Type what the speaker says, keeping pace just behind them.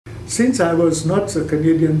since I was not a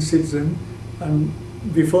Canadian citizen, and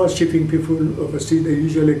before shipping people overseas, they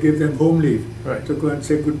usually give them home leave to go and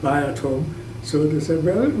say goodbye at home. So they said,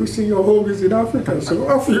 well, we see your home is in Africa, so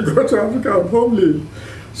off you go to Africa on home leave.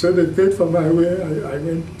 So they paid for my way. I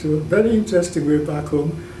went to a very interesting way back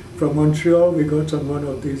home. From Montreal, we got on one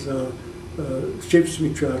of these ships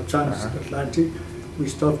which were transatlantic. We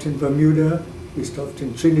stopped in Bermuda, we stopped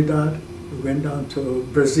in Trinidad, we went down to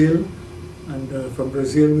Brazil, and from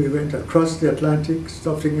Brazil we went across the Atlantic,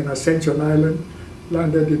 stopping in Ascension Island,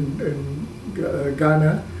 landed in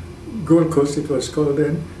Ghana, Gold Coast it was called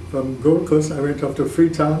then. From Gold Coast I went up to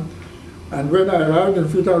Freetown, and when I arrived in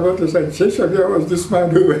Freetown, what a sensation there was this man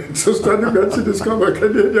who went to study medicine, discovered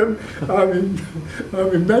Canadian army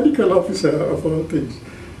medical officer of all things.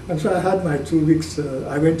 And so I had my 2 weeks,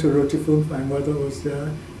 I went to Rotifund, my mother was there,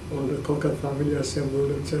 all the Cocker family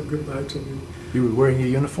assembled and said goodbye to me. You were wearing a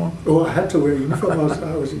uniform? Oh, I had to wear a uniform,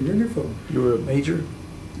 I was in uniform. You were a major?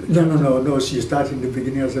 No, she started in the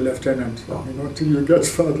beginning as a lieutenant, until you get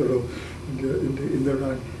further in the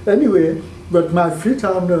rank. Anyway, but my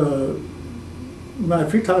Freetown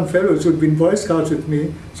fellows who'd been Boy Scouts with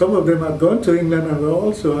me, some of them had gone to England and were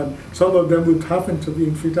also, and some of them would happen to be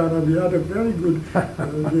in Freetown, and we had a very good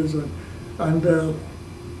liaison. And the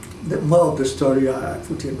more of the story I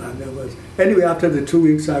put in my memoirs. Anyway, after the 2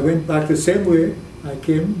 weeks, I went back the same way I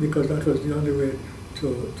came, because that was the only way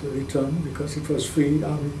to return, because it was free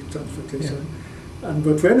army transportation. Yeah.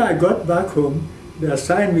 But when I got back home, they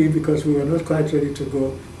assigned me, because we were not quite ready to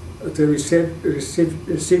go, to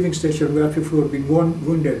receiving station where people had been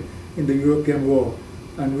wounded in the European War.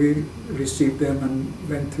 And we received them and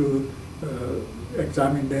went through,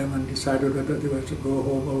 examined them and decided whether they were to go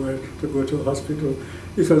home or were to go to a hospital.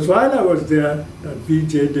 It was while I was there that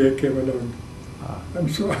VJ Day came along. And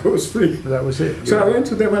so I was free. That was it. So I went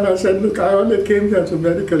to them and I said, look, I only came here to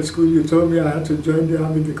medical school. You told me I had to join the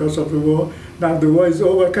army because of the war. Now the war is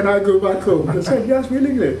over, can I go back home? They said, yes,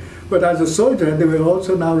 willingly. But as a soldier, they were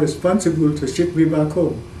also now responsible to ship me back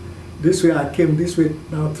home. This way I came this way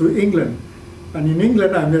now through England. And in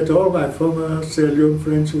England I met all my former Sierra Leone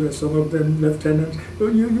friends, who were some of them lieutenants.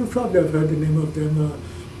 You probably have heard the name of them.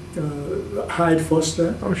 Hyde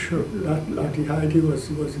Foster. Oh, sure. Lottie Hyde, he was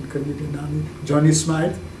in Canadian Army. Johnny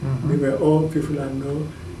Smythe, they were all people I know.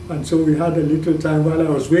 And so we had a little time while I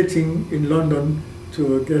was waiting in London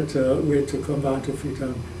to get a way to come back to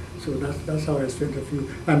Freetown. So that's how I spent a few.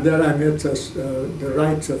 And there I met the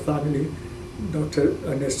Wright family, Dr.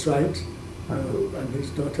 Ernest Wright, and his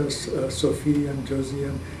daughters Sophie and Josie,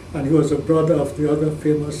 and he was a brother of the other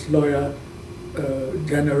famous lawyer,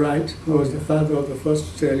 Jenna Wright, who was the father of the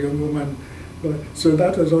first Sierra Leone woman. So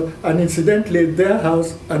that was all. And incidentally, their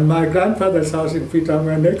house and my grandfather's house in Freetown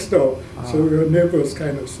were next door. So we were neighbors,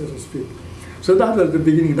 kind of, so to speak. So that was the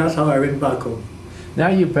beginning. That's how I went back home. Now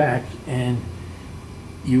you're back, and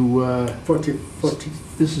you...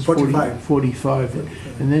 45. This is 45.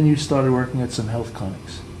 And then you started working at some health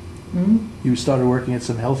clinics. Hmm? You started working at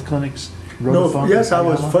some health clinics? No, yes, I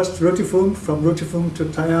was first Rotifund, from Rotifund to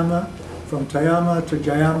Tayama, from Tayama to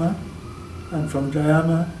Jayama, and from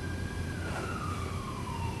Jayama...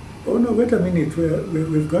 Oh no, wait a minute,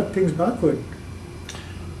 we've got things backward.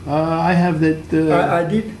 I have that... I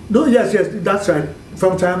did... No, yes, that's right,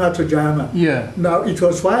 from Tayama to Jayama. Yeah. Now, it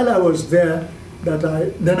was while I was there that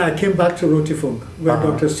I came back to Rotifund, where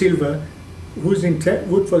Dr. Silva, which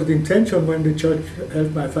was the intention when the church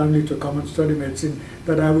helped my family to come and study medicine,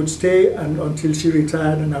 that I would stay until she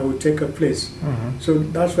retired and I would take her place. So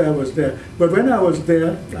that's why I was there. But when I was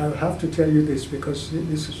there, I have to tell you this, because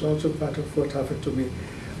this is also part of what happened to me.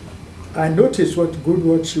 I noticed what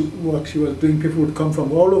work she was doing. People would come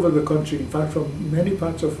from all over the country, in fact from many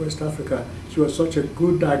parts of West Africa. She was such a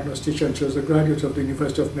good diagnostician. She was a graduate of the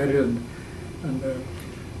University of Maryland.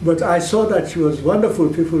 But I saw that she was wonderful.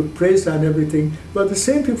 People praised her and everything. But the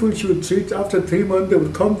same people she would treat, after 3 months, they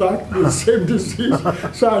would come back with the same disease.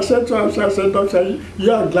 So I said to her, Doctor,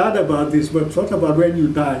 you are glad about this, but what about when you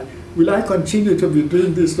die? Will I continue to be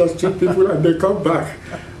doing this, just treat people and they come back?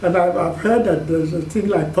 And I've heard that there's a thing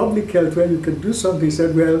like public health where you can do something. He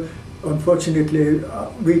said, well, unfortunately,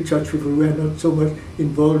 we church people, we're not so much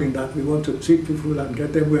involved in that. We want to treat people and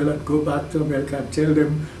get them well and go back to America and tell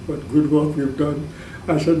them what good work we've done.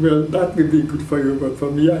 I said, well, that may be good for you, but for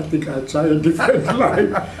me, I think I'll try a different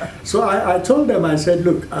line. So I told them, I said,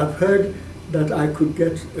 look, I've heard that I could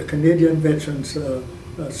get a Canadian veterans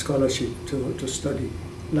scholarship to study,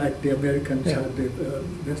 like the Americans had the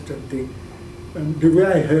Western thing. And the way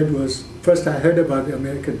I heard was, first I heard about the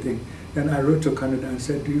American thing, then I wrote to Canada and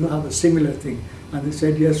said, do you have a similar thing? And they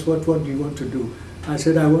said, yes, what do you want to do? I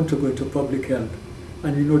said, I want to go into public health.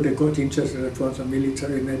 And you know, they got interested at once in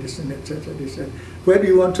military medicine, etc. They said, where do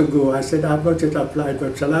you want to go? I said, I've not yet applied,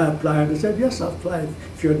 but shall I apply? And they said, yes, apply.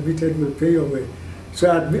 If you're admitted, we'll pay your way. So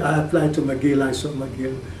I applied to McGill. I saw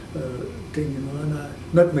McGill thing, you know, and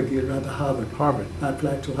not McGill, rather Harvard. Harvard. I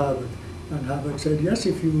applied to Harvard. And Harvard said, yes,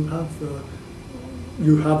 if you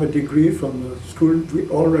have a degree from a school we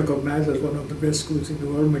all recognize as one of the best schools in the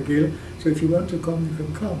world, McGill. So if you want to come, you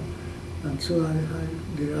can come. And so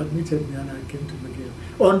they admitted me and I came to McGill.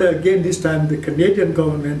 And again, this time the Canadian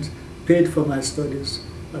government paid for my studies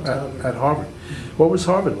at Harvard. At Harvard. What was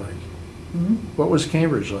Harvard like? Mm-hmm. What was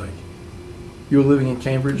Cambridge like? You were living in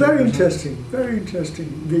Cambridge? Very interesting, very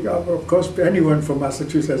interesting. Of course, anyone from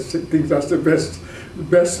Massachusetts thinks that's the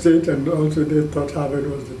best state, and also they thought Harvard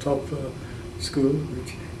was the top school.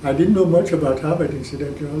 Which I didn't know much about Harvard,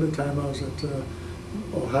 incidentally. All the time I was at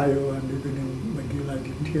Ohio and even in McGill, I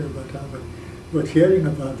didn't hear about Harvard. But hearing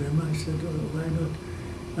about them, I said, oh, why not?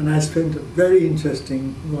 And I spent a very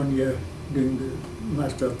interesting 1 year doing the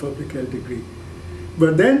Master of Public Health degree.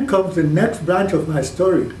 But then comes the next branch of my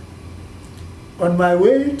story. On my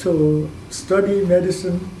way to study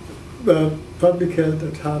medicine, public health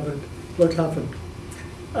at Harvard, what happened?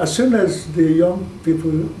 As soon as the young people,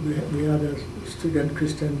 we had a Student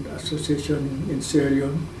Christian Association in Sierra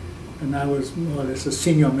Leone, and I was more or less a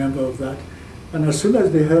senior member of that. And as soon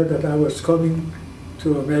as they heard that I was coming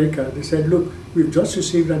to America, they said, look, we've just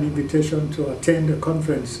received an invitation to attend a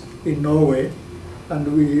conference in Norway, and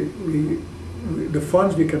the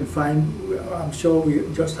funds we can find, I'm sure we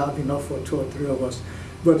just have enough for 2 or 3 of us.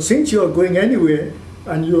 But since you're going anyway,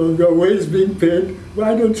 and your way is being paid,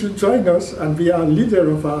 why don't you join us and be our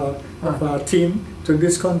leader of our team to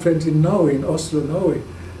this conference in Norway, in Oslo, Norway?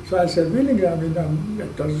 So I said, willingly, I mean,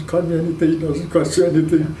 it doesn't cost me anything, it doesn't cost you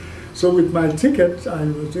anything. So with my ticket, I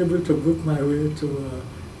was able to book my way to,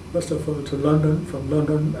 first of all, to London, from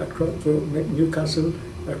London across to Newcastle,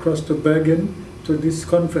 across to Bergen, to this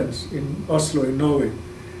conference in Oslo, in Norway.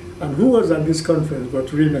 And who was at this conference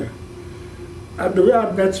but Rina? And the way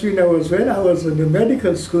I met Rina was when I was in the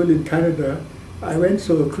medical school in Canada. I went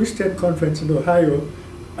to a Christian conference in Ohio,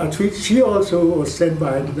 at which she also was sent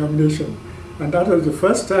by a denomination. And that was the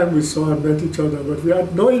first time we saw and met each other, but we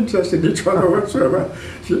had no interest in each other whatsoever.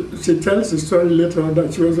 She tells the story later on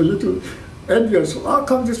that she was a little envious. How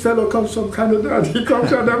come this fellow comes from Canada and he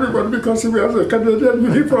comes on everybody because he wears a Canadian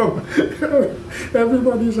uniform?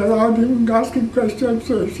 Everybody's around him asking questions,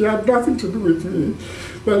 so she had nothing to do with me.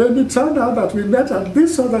 But then it turned out that we met at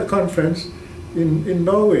this other conference in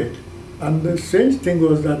Norway. And the strange thing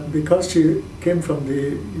was that because she came from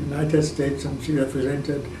the United States and she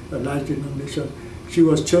represented a large denomination, she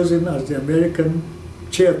was chosen as the American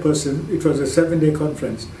chairperson. It was a 7-day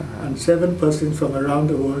conference, and 7 persons from around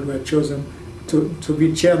the world were chosen to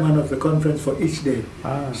be chairman of the conference for each day.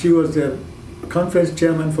 She was the conference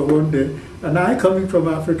chairman for 1 day, and I, coming from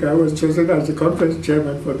Africa, I was chosen as the conference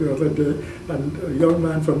chairman for the other day, and a young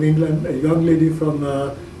man from England, a young lady from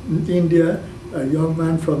India, a young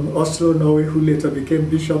man from Oslo, Norway, who later became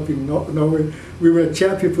bishop in Norway. We were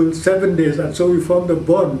chair people 7 days, and so we formed a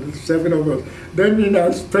bond, 7 of us. Then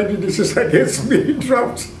Nina's prejudices against me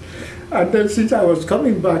dropped. And then since I was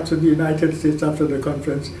coming back to the United States after the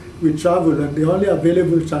conference, we traveled, and the only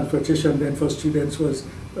available transportation then for students was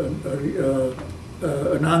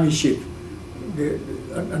an army ship,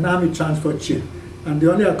 an army transport ship. And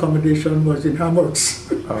the only accommodation was in hammocks,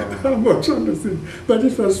 hammocks on the thing. But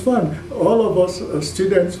it was fun. All of us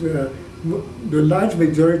students were, the large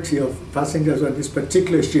majority of passengers on this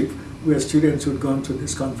particular ship were students who'd gone to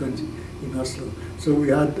this conference in Oslo. So we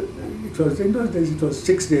had, it was, in those days, it was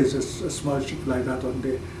 6 days, a small ship like that on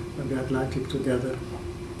the Atlantic together.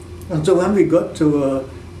 And so when we got to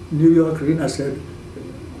New York, Rina said,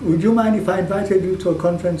 would you mind if I invited you to a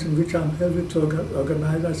conference in which I'm helping to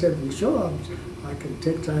organize? I said, well, sure, I can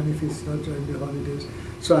take time if it's not during the holidays.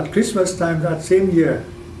 So at Christmas time that same year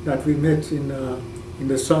that we met in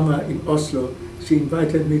the summer in Oslo, she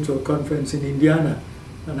invited me to a conference in Indiana,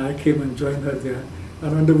 and I came and joined her there.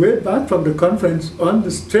 And on the way back from the conference, on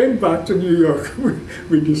the train back to New York,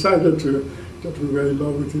 we decided that we were in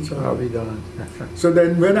love with each other. I'll be done. So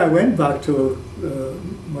then when I went back to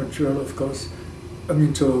Montreal, of course, I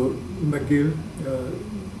mean to McGill,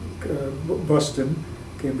 Boston,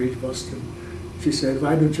 Cambridge, Boston, she said,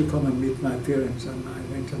 why don't you come and meet my parents? And I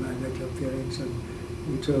went and I met her parents, and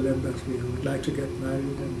we told them that we would like to get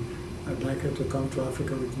married and I'd like her to come to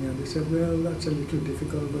Africa with me. And they said, well, that's a little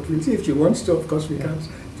difficult, but we'll see. If she wants to, of course we can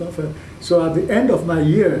stop her. So at the end of my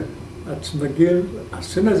year at McGill, as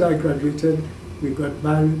soon as I graduated, we got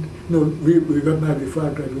married. No, we got married before I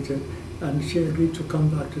graduated. and she agreed to come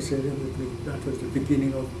back to Sierra Leone with me. That was the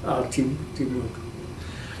beginning of our teamwork.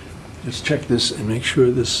 Just check this and make sure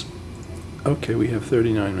this. Okay, we have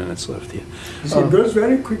 39 minutes left here. So it goes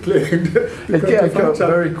very quickly. It goes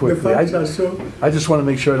very quickly. The facts are so, I just want to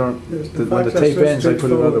make sure I don't. yes, When the tape ends, I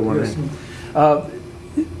put another one yes. in.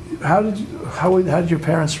 How did your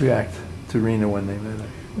parents react to Rena when they met her?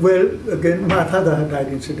 Well, again, my father had died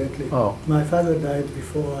incidentally. Oh. My father died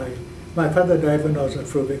my father died when I was at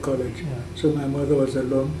Freemake College. Yeah. So my mother was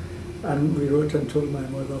alone. And we wrote and told my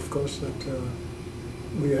mother, of course, that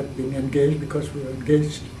we had been engaged because we were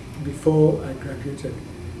engaged before I graduated.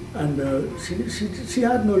 And she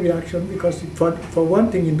had no reaction because for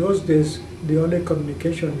one thing, in those days, the only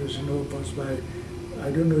communication was by,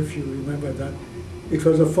 I don't know if you remember that, it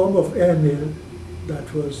was a form of airmail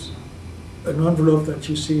that was an envelope that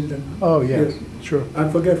you sealed. And Oh, yeah, yes, sure. I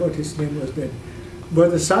forget what his name was then.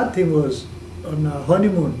 But the sad thing was, on our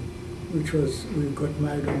honeymoon, which was, we got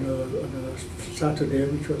married on a Saturday,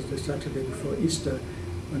 which was the Saturday before Easter,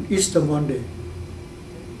 on Easter Monday,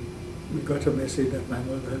 we got a message that my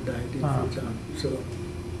mother had died in Freetown. So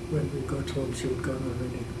when we got home, she had gone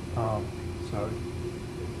already. Oh, sorry.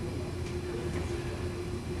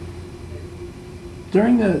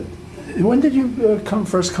 When did you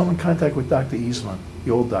first come in contact with Dr. Eastman,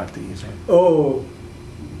 the old Dr. Eastman? Oh,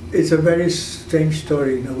 it's a very strange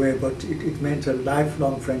story in a way, but it meant a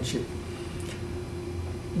lifelong friendship.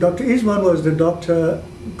 Dr. Eastman was the doctor,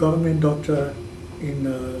 government doctor in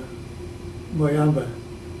Moyamba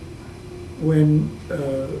when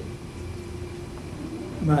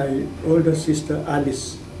my older sister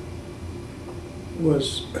Alice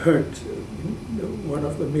was hurt. One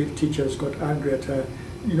of the male teachers got angry at her.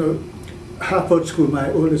 You know, Harford School,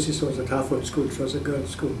 my older sister was at Harford School, it was a girls'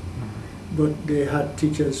 school. But they had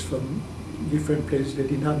teachers from different places. They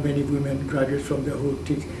didn't have many women graduates from the whole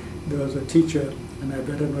teach. There was a teacher, and I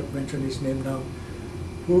better not mention his name now,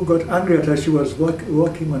 who got angry at her. She was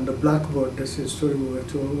working on the blackboard. That's the story we were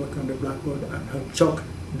told, working on the blackboard, and her chalk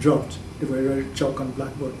dropped. They were writing chalk on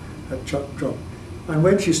blackboard. Her chalk dropped. And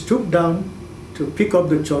when she stooped down to pick up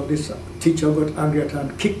the chalk, this teacher got angry at her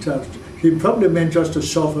and kicked her. He probably meant just to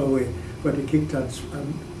shove her away, but he kicked her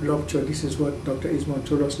and ruptured. This is what Dr. Eastman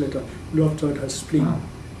told us later. Ruptured her spleen,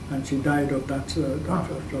 and she died of that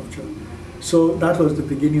rupture. So that was the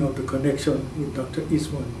beginning of the connection with Dr.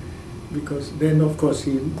 Eastman, because then, of course,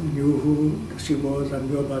 he knew who she was and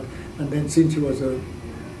knew about. And then, since he was a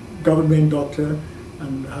government doctor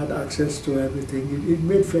and had access to everything, he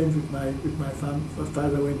made friends with my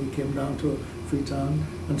father when he came down to Freetown,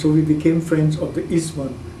 and so we became friends of the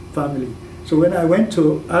Eastman family. So when I went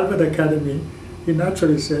to Albert Academy, he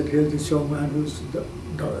naturally said, here's this young man whose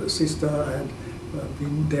sister had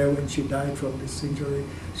been there when she died from this injury.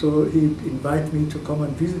 So he invited me to come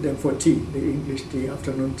and visit them for tea, the English tea,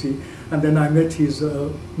 afternoon tea. And then I met his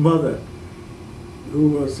mother, who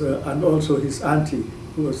was, and also his auntie,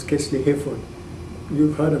 who was Kesley Hayford.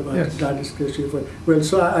 You've heard about yes. Gladys Kesley Hayford. Well,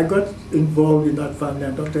 so I got involved in that family,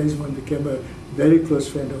 and Dr. Eastman became a very close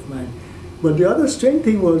friend of mine. But the other strange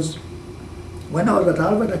thing was, when I was at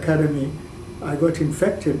Albert Academy, I got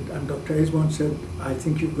infected, and Dr. Eastman said, I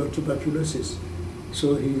think you've got tuberculosis.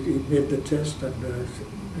 So he made the test, and the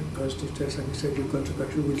positive test, and he said, you've got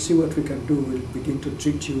tuberculosis. We'll see what we can do. We'll begin to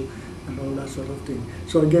treat you, and all that sort of thing.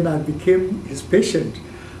 So again, I became his patient,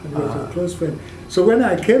 and he was a close friend. So when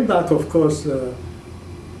I came back, of course,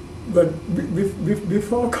 but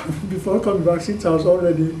before coming back, since I was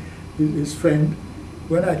already his friend,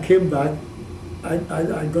 when I came back,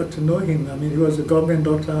 I got to know him. I mean, he was a government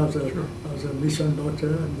doctor, I was a mission doctor,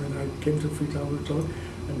 and when I came to Freetown, we talked.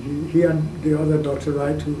 And he and the other Dr.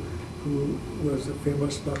 Wright, who was a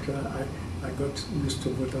famous doctor, I got used to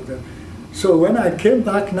both of them. So when I came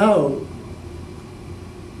back now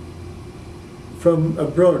from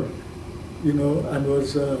abroad, you know, and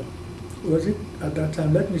was it at that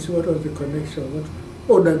time? Let me see, what was the connection?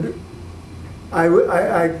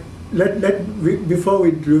 Before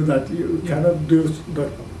we do that, you cannot do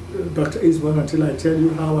Dr. Eastman until I tell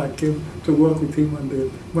you how I came to work with him on the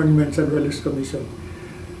Monuments and Relics Commission.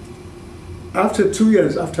 After 2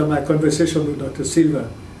 years after my conversation with Dr. Silva,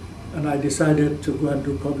 and I decided to go and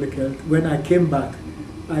do public health, when I came back,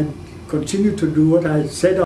 I continued to do what I said